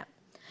உள்ளாகியுள்ளன.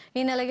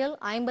 இந்நிலையில்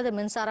 50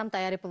 மின்சாரம்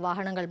தயாரிப்பு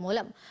வாகனங்கள்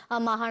மூலம்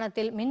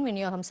அம்மாகாணத்தில் மின்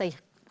விநியோகம்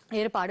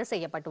ஏற்பாடு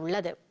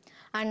செய்யப்பட்டுள்ளது.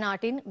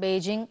 அந்நாட்டின்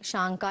பெய்ஜிங்,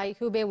 ஷாங்காய்,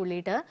 ஹூபே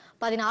உள்ளிட்ட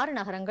 16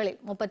 நகரங்களில்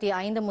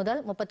 35 முதல்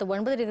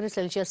 39 டிகிரி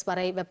செல்சியஸ்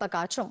வரை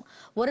வெப்பக்காற்றும்,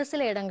 ஒரு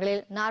சில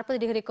இடங்களில் 40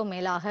 டிகிரிக்கும்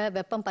மேலாக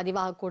வெப்பம்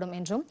பதிவாகக்கூடும்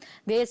என்றும்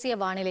தேசிய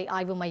வானிலை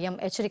ஆய்வு மையம்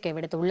எச்சரிக்கை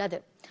விடுத்துள்ளது.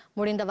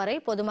 முடிந்தவரை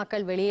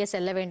பொதுமக்கள் வெளியே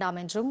செல்ல வேண்டாம்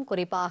என்றும்,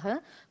 குறிப்பாக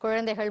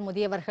குழந்தைகள்,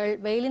 முதியவர்கள்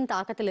வெயிலின்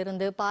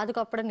தாக்கத்திலிருந்து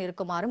பாதுகாப்புடன்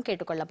இருக்குமாறும்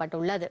கேட்டுக்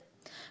கொள்ளப்பட்டுள்ளது.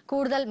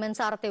 கூடுதல்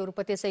மின்சாரத்தை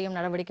உற்பத்தி செய்யும்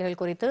நடவடிக்கைகள்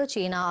குறித்து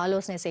சீனா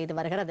ஆலோசனை செய்து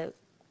வருகிறது.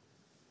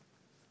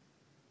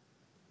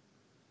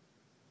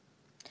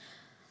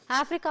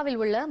 ஆப்பிரிக்காவில்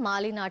உள்ள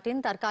மாலி நாட்டின்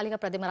தற்காலிக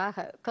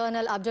பிரதமராக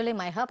கர்னல் அப்துல்லே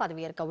மைஹா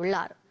பதவியேற்க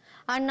உள்ளார்.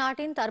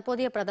 அந்நாட்டின்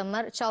தற்போதைய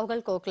பிரதமர்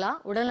சௌகல் கோக்லா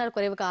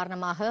உடல்நலக்குறைவு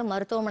காரணமாக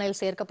மருத்துவமனையில்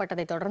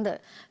சேர்க்கப்பட்டதை தொடர்ந்து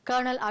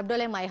கர்னல்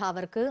அப்துல்லே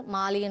மைஹாவிற்கு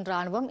மாலியின்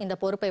ராணுவம் இந்த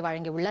பொறுப்பை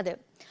வழங்கியுள்ளது.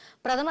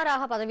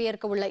 பிரதமராக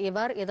பதவியேற்க உள்ள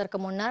இவர் இதற்கு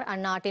முன்னர்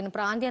அந்நாட்டின்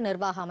பிராந்திய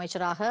நிர்வாக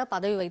அமைச்சராக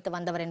பதவி வைத்து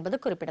வந்தவர் என்பது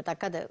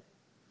குறிப்பிடத்தக்கது.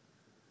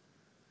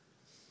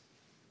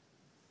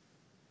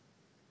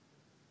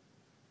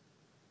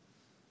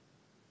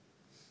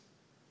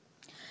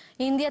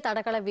 இந்திய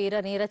தடகள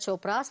வீரர் நீரஜ்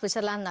சோப்ரா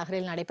சுவிட்சர்லாந்து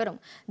நகரில் நடைபெறும்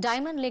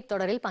டைமண்ட் லீக்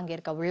தொடரில்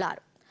பங்கேற்க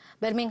உள்ளார்.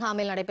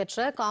 பெர்மிங்ஹாமில்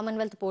நடைபெற்ற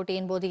காமன்வெல்த்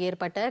போட்டியின் போது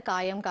ஏற்பட்ட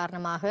காயம்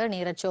காரணமாக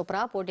நீரஜ்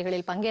சோப்ரா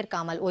போட்டிகளில்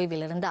பங்கேற்காமல்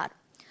ஓய்வில் இருந்தார்.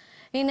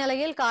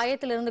 இந்நிலையில்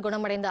காயத்திலிருந்து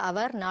குணமடைந்த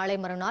அவர் நாளை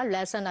மறுநாள்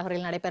லேசன்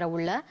நகரில்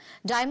நடைபெறவுள்ள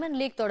டைமண்ட்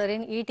லீக்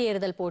தொடரின் ஈட்டி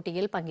எறிதல்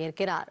போட்டியில்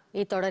பங்கேற்கிறார்.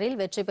 இத்தொடரில்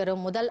வெற்றி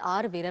பெறும் முதல்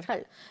 6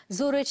 வீரர்கள்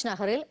ஜூரிச்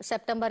நகரில்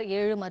செப்டம்பர்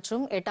 7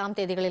 மற்றும் 8ஆம்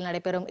தேதிகளில்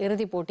நடைபெறும்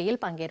இறுதிப்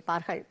போட்டியில்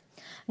பங்கேற்பார்கள்.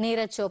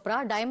 நீரஜ் சோப்ரா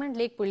டைமண்ட்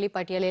லீக் புள்ளி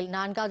பட்டியலில்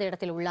 4வது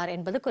இடத்தில் உள்ளார்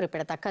என்பது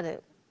குறிப்பிடத்தக்கது.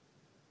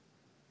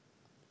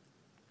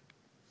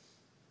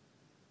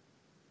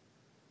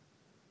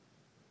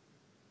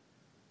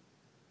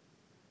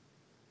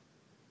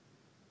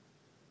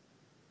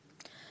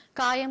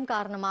 காயம்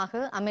காரணமாக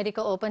அமெரிக்க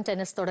ஓபன்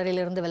டென்னிஸ் தொடரில்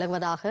இருந்து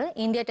விலகுவதாக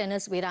இந்திய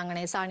டென்னிஸ்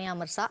வீராங்கனை சானியா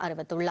மிர்சா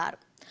அறிவித்துள்ளார்.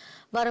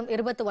 வரும்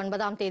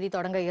 29ஆம் தேதி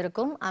தொடங்க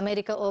இருக்கும்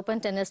அமெரிக்க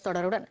ஓபன் டென்னிஸ்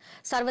தொடருடன்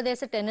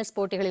சர்வதேச டென்னிஸ்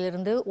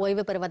போட்டிகளிலிருந்து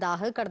ஓய்வு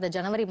பெறுவதாக கடந்த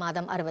ஜனவரி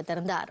மாதம்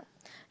அறிவித்திருந்தார்.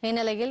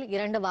 இந்நிலையில்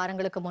 2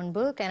 வாரங்களுக்கு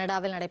முன்பு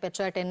கனடாவில்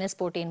நடைபெற்ற டென்னிஸ்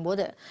போட்டியின்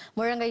போது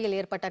முழங்கையில்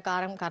ஏற்பட்ட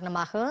காயம்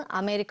காரணமாக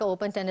அமெரிக்க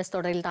ஓபன் டென்னிஸ்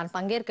தொடரில் தான்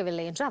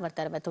பங்கேற்கவில்லை என்று அவர்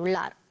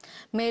தெரிவித்துள்ளார்.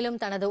 மேலும்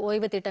தனது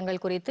ஓய்வு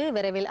திட்டங்கள் குறித்து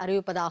விரைவில்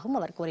அறிவிப்பதாகவும்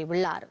அவர்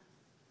கூறியுள்ளார்.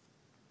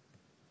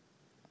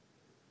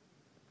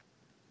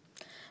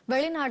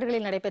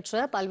 வெளிநாடுகளில் நடைபெற்ற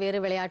பல்வேறு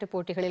விளையாட்டுப்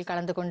போட்டிகளில்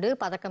கலந்து கொண்டு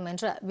பதக்கம்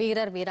வென்ற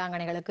வீரர்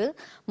வீராங்கனைகளுக்கு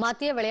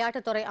மத்திய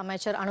விளையாட்டுத்துறை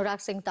அமைச்சர்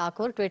அனுராக் சிங்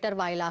தாக்கூர் டுவிட்டர்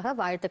வாயிலாக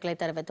வாழ்த்துக்களை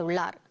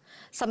தெரிவித்துள்ளார்.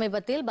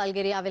 சமீபத்தில்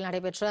பல்கேரியாவில்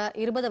நடைபெற்ற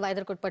 20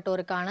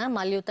 வயதிற்குட்பட்டோருக்கான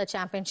மல்யுத்த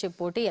சாம்பியன்ஷிப்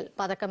போட்டியில்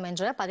பதக்கம்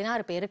வென்ற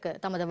 16 பேருக்கு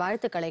தமது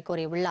வாழ்த்துக்களை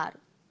கூறியுள்ளார்.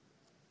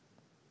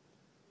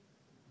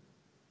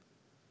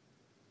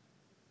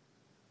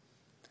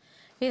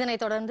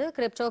 இதனைத் தொடர்ந்து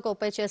கிரிப்டோ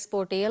கோப்பை செஸ்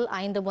போட்டியில்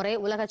 5 முறை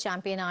உலக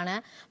சாம்பியனான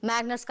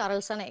மேக்னஸ்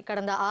கார்ல்சனை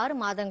கடந்த 6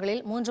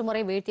 மாதங்களில் 3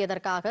 முறை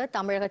வீழ்த்தியதற்காக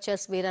தமிழக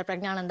செஸ் வீரர்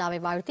பிரக்ஞானந்தாவை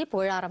வாழ்த்தி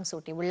புகழாரம்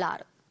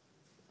சூட்டியுள்ளார்.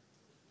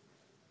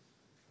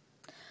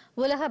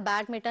 உலக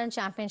பேட்மிண்டன்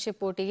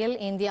சாம்பியன்ஷிப் போட்டியில்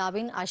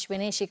இந்தியாவின்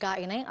அஸ்வினி ஷிகா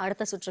இணை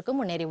அடுத்த சுற்றுக்கு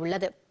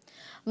முன்னேறியுள்ளது.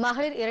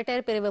 மகளிர்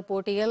இரட்டையர் பிரிவு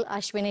போட்டியில்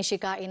அஸ்வினி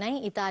ஷிகா இணை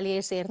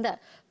இத்தாலியை சேர்ந்த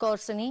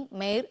கோர்சினி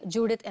மேர்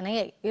ஜூடித்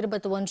இணையை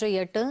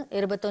 21-8,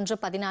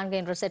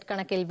 21-14 என்ற செட்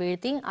கணக்கில்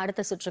வீழ்த்தி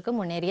அடுத்த சுற்றுக்கு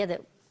முன்னேறியது.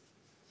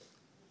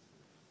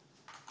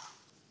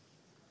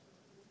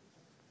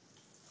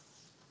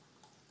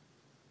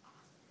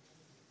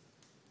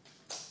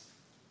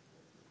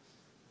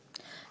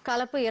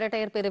 கலப்பு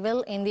இரட்டையர் பிரிவில்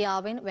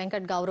இந்தியாவின்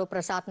வெங்கட் கௌரவ்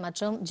பிரசாத்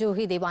மற்றும்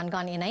ஜூஹி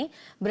திவான்கான் இணை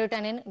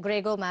பிரிட்டனின்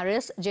கிரேகோ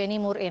மாரிஸ் ஜெனி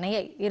மூர்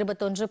இணையை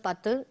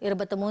 21-10,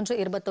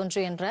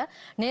 23-21 என்ற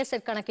நேர்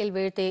செட் கணக்கில்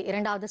வீழ்த்தி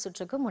 2வது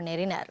சுற்றுக்கு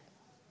முன்னேறினர்.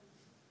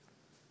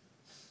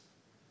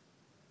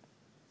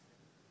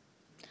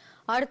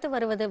 அடுத்து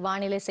வருவது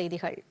வானிலை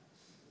செய்திகள்.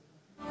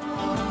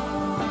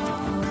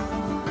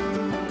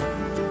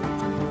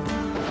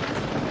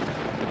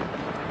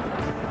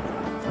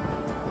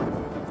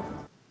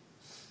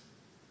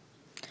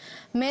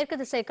 மேற்கு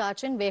திசை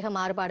காற்றின் வேக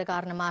மாறுபாடு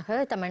காரணமாக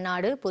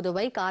தமிழ்நாடு,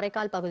 புதுவை,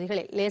 காரைக்கால்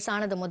பகுதிகளில்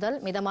லேசானது முதல்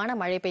மிதமான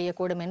மழை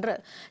பெய்யக்கூடும் என்று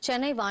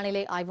சென்னை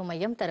வானிலை ஆய்வு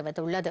மையம்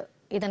தெரிவித்துள்ளது.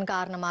 இதன்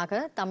காரணமாக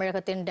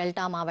தமிழகத்தின்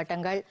டெல்டா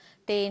மாவட்டங்கள்,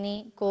 தேனி,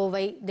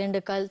 கோவை,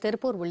 திண்டுக்கல்,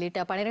 திருப்பூர்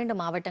உள்ளிட்ட 12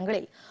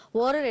 மாவட்டங்களில்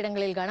ஓரிரு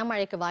இடங்களில்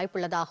கனமழைக்கு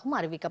வாய்ப்புள்ளதாகவும்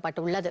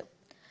அறிவிக்கப்பட்டுள்ளது.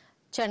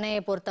 சென்னையை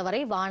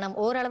பொறுத்தவரை வானம்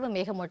ஓரளவு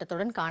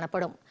மேகமூட்டத்துடன்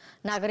காணப்படும்.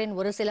 நகரின்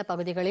ஒரு சில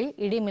பகுதிகளில்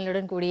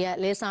இடிமின்னுடன் கூடிய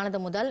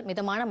லேசானது முதல்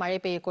மிதமான மழை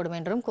பெய்யக்கூடும்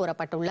என்றும்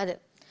கூறப்பட்டுள்ளது.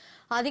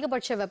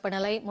 அதிகபட்ச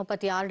வெப்பநிலை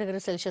 36 டிகிரி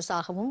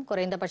செல்சியஸாகவும்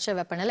குறைந்தபட்ச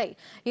வெப்பநிலை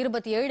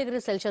 27 டிகிரி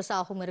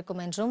செல்சியஸாகவும்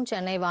இருக்கும் என்றும்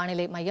சென்னை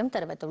வானிலை மையம்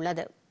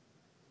தெரிவித்துள்ளது.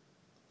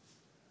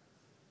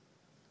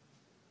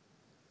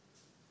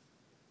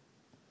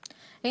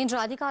 இன்று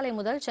அதிகாலை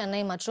முதல்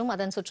சென்னை மற்றும்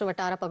அதன்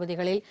சுற்றுவட்டார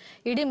பகுதிகளில்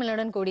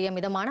இடிமின்னுடன் கூடிய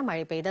மிதமான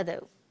மழை பெய்தது.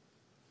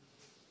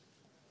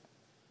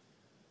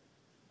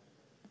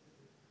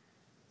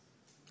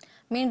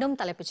 மீண்டும்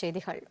தலைப்புச்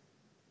செய்திகள்.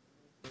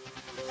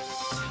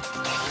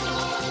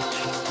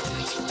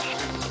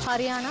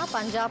 ஹரியானா,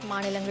 பஞ்சாப்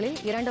மாநிலங்களில்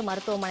 2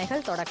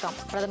 மருத்துவமனைகள் தொடக்கம்.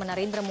 பிரதமர்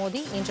நரேந்திர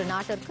மோடி இன்று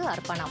நாட்டிற்கு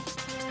அர்ப்பணம்.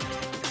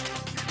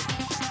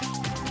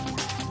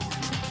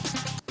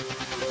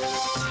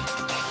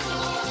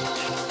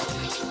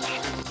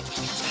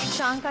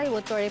 ஷாங்காய்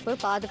ஒத்துழைப்பு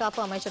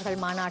பாதுகாப்பு அமைச்சர்கள்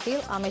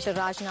மாநாட்டில் அமைச்சர்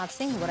ராஜ்நாத்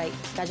சிங் உரை.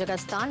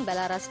 கஜகஸ்தான்,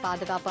 பெலாரஸ்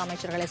பாதுகாப்பு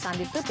அமைச்சர்களை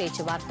சந்தித்து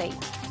பேச்சுவார்த்தை.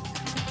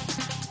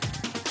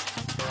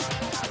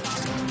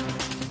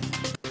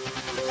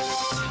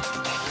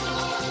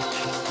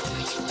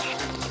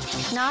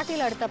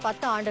 நாட்டில் அடுத்த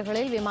 10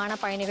 ஆண்டுகளில் விமான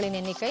பயணிகளின்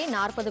எண்ணிக்கை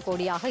 40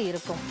 கோடியாக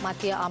இருக்கும்.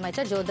 மத்திய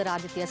அமைச்சர்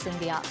ஜோதிராதித்ய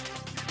சிந்தியா.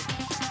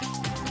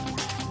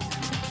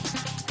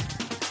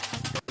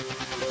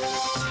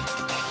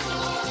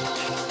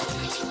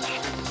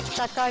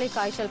 தக்காளி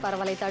காய்ச்சல்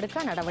பரவலை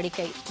தடுக்க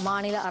நடவடிக்கை.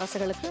 மாநில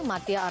அரசுகளுக்கு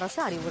மத்திய அரசு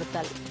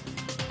அறிவுறுத்தல்.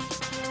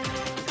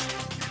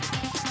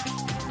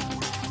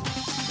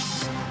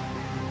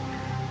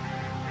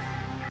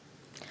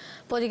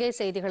 பொதிகை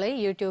செய்திகளை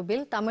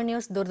யூடியூபில் தமிழ்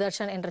நியூஸ்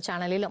தூர்தர்ஷன் என்ற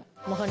சேனலிலும்,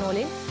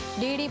 முகநூலில்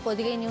டிடி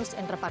பொதிகை நியூஸ்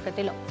என்ற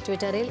பக்கத்திலும்,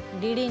 ட்விட்டரில்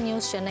டிடி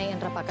நியூஸ் சென்னை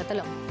என்ற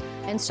பக்கத்திலும்,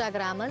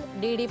 இன்ஸ்டாகிராமில்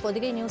டிடி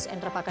பொதிகை நியூஸ்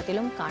என்ற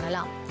பக்கத்திலும்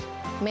காணலாம்.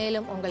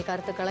 மேலும் உங்கள்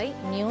கருத்துக்களை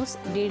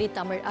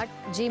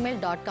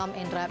news@ddtamil@gmail.com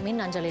என்ற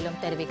மின் அஞ்சலிலும்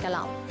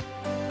தெரிவிக்கலாம்.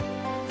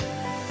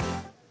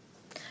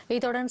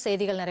 இத்துடன்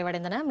செய்திகள்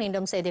நிறைவடைந்தன.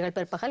 மீண்டும் செய்திகள்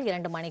பிற்பகல்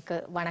 2 மணிக்கு.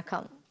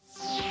 வணக்கம்.